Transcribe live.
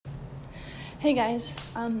Hey guys,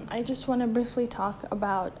 I just want to briefly talk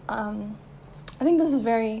about, I think this is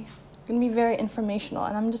going to be very informational,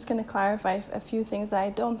 and I'm just going to clarify a few things that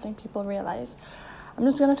I don't think people realize. I'm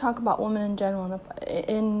just going to talk about women in general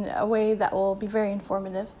in a way that will be very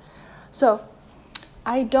informative. So,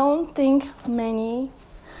 I don't think many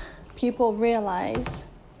people realize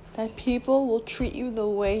that people will treat you the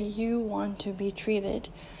way you want to be treated.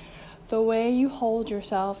 The way you hold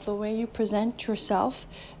yourself, the way you present yourself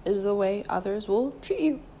is the way others will treat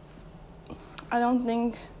you. I don't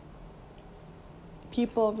think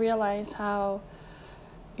people realize how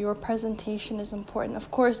your presentation is important.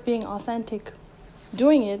 Of course, being authentic,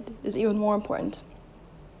 doing it is even more important.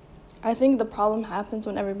 I think the problem happens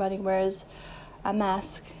when everybody wears a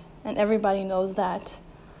mask and everybody knows that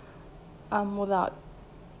without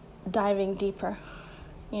diving deeper,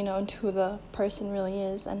 into who the person really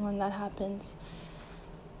is. And when that happens,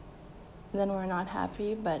 then we're not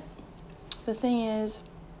happy. But the thing is,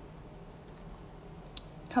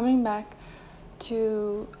 coming back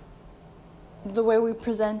to the way we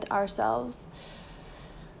present ourselves,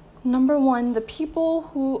 number one, the people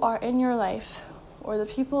who are in your life or the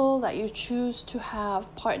people that you choose to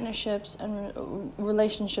have partnerships and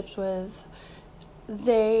relationships with,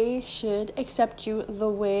 they should accept you the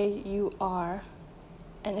way you are.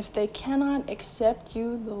 And if they cannot accept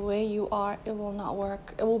you the way you are, it will not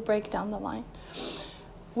work. It will break down the line.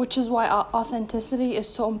 Which is why authenticity is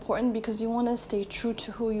so important, because you want to stay true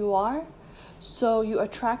to who you are. So you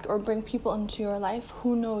attract or bring people into your life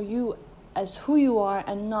who know you as who you are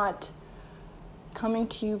and not coming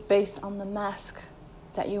to you based on the mask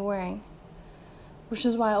that you're wearing. Which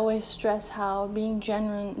is why I always stress how being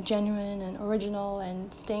genuine and original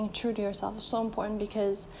and staying true to yourself is so important,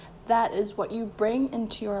 because that is what you bring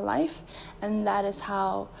into your life, and that is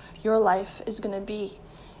how your life is going to be.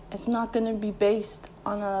 It's not going to be based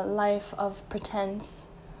on a life of pretense.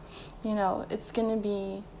 It's going to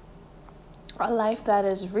be a life that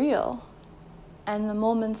is real, and the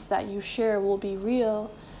moments that you share will be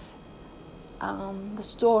real. The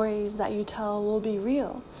stories that you tell will be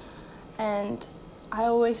real. And I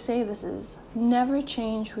always say this is never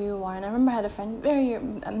change who you are. And I remember I had a friend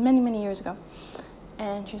many years ago,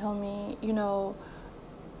 and she told me,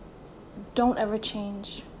 don't ever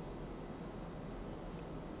change.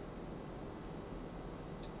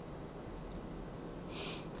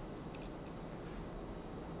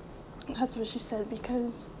 That's what she said,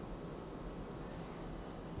 because,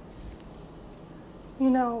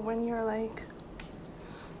 when you're like,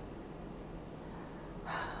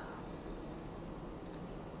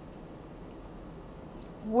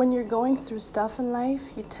 when you're going through stuff in life,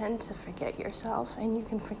 you tend to forget yourself, and you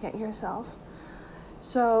can forget yourself.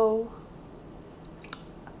 So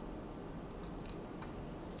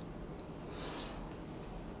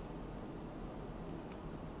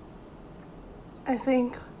I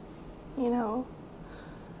think,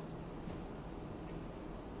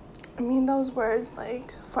 those words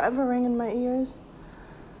forever ring in my ears.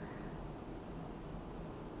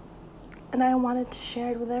 And I wanted to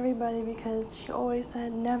share it with everybody, because she always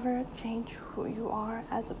said, never change who you are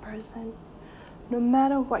as a person. No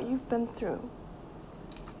matter what you've been through.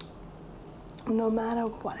 No matter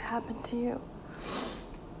what happened to you.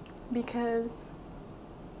 Because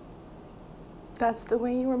that's the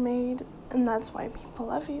way you were made, and that's why people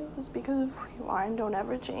love you, is because of who you are, and don't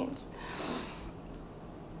ever change.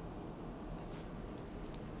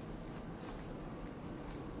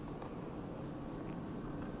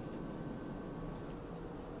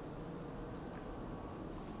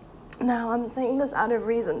 Now, I'm saying this out of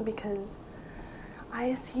reason, because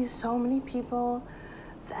I see so many people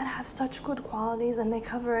that have such good qualities and they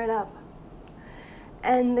cover it up.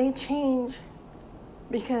 And they change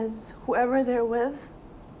because whoever they're with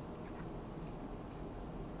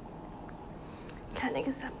can't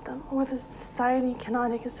accept them, or the society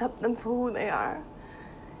cannot accept them for who they are.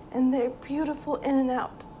 And they're beautiful in and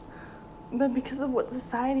out. But because of what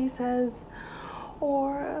society says,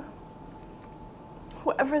 or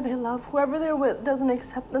whoever they love, whoever they're with doesn't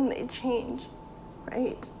accept them, they change,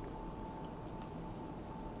 right?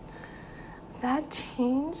 That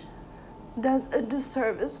change does a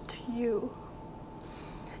disservice to you.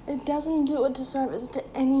 It doesn't do a disservice to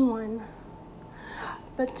anyone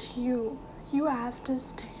but to you. You have to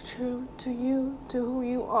stay true to you, to who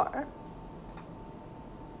you are.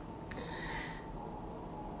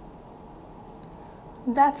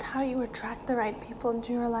 That's how you attract the right people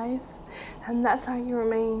into your life, and that's how you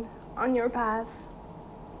remain on your path,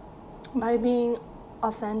 by being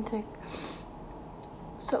authentic.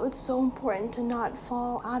 So it's so important to not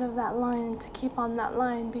fall out of that line and to keep on that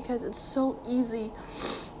line, because it's so easy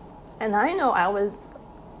And I know I was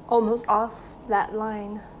almost off that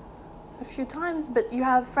line a few times, but you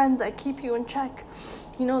have friends that keep you in check,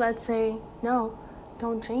 that say, no,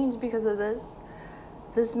 don't change because of this.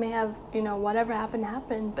 This may have, whatever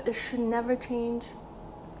happened, but it should never change,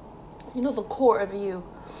 the core of you.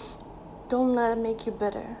 Don't let it make you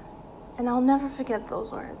bitter. And I'll never forget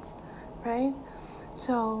those words, right?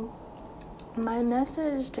 So my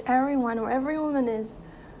message to everyone, or every woman, is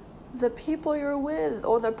the people you're with,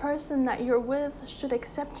 or the person that you're with, should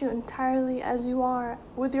accept you entirely as you are,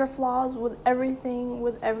 with your flaws, with everything,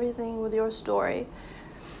 with your story.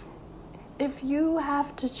 If you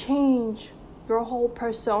have to change your whole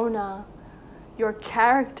persona, your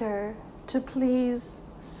character, to please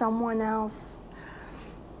someone else,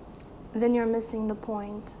 then you're missing the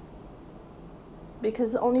point.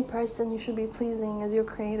 Because the only person you should be pleasing is your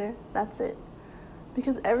creator. That's it.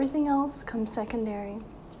 Because everything else comes secondary.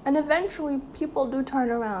 And eventually, people do turn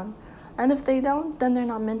around. And if they don't, then they're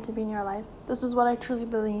not meant to be in your life. This is what I truly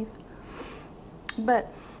believe.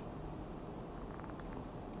 But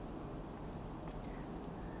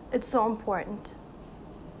it's so important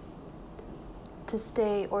to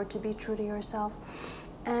stay or to be true to yourself.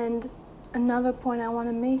 And another point I want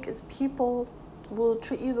to make is people will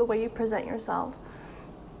treat you the way you present yourself.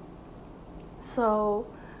 So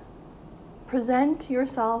present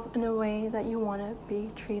yourself in a way that you want to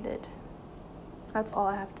be treated. That's all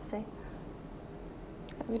I have to say.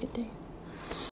 Have a good day.